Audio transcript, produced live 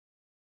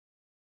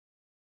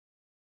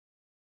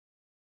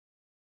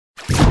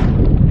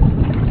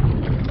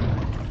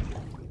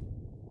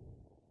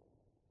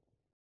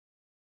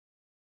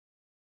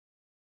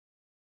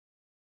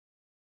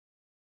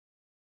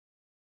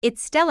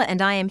It's Stella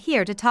and I am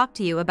here to talk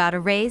to you about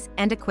arrays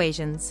and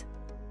equations.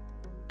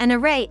 An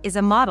array is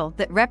a model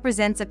that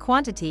represents a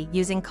quantity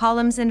using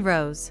columns and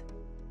rows.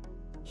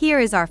 Here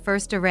is our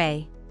first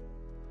array.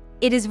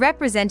 It is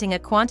representing a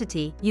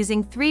quantity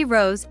using 3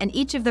 rows and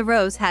each of the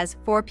rows has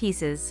 4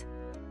 pieces.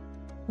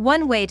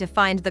 One way to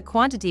find the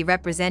quantity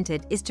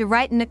represented is to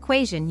write an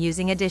equation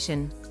using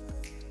addition.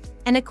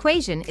 An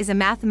equation is a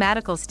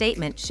mathematical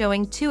statement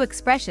showing 2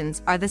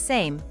 expressions are the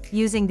same,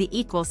 using the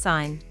equal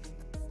sign.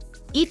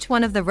 Each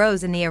one of the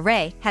rows in the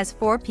array has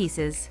 4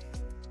 pieces.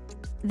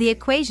 The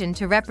equation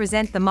to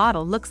represent the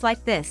model looks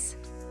like this.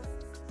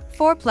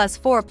 4 plus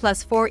 4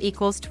 plus 4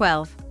 equals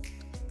 12.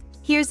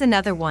 Here's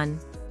another one.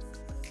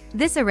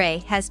 This array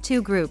has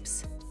 2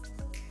 groups.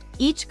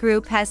 Each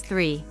group has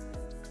 3.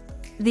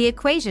 The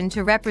equation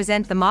to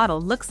represent the model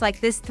looks like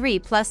this. 3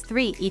 plus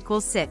 3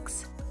 equals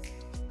 6.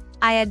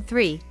 I add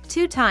 3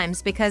 2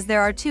 times because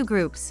there are 2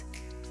 groups.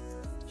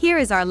 Here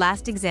is our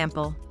last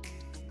example.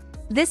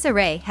 This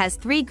array has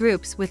 3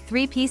 groups with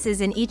 3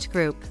 pieces in each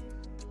group.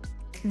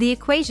 The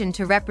equation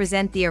to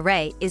represent the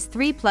array is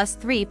 3 plus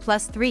 3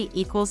 plus 3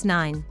 equals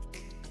 9.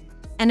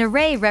 An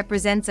array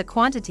represents a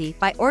quantity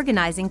by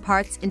organizing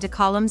parts into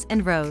columns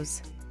and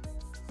rows.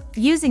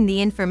 Using the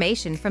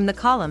information from the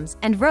columns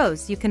and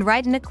rows, you can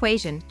write an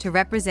equation to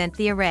represent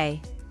the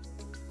array.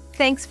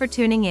 Thanks for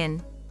tuning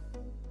in.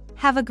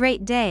 Have a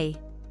great day.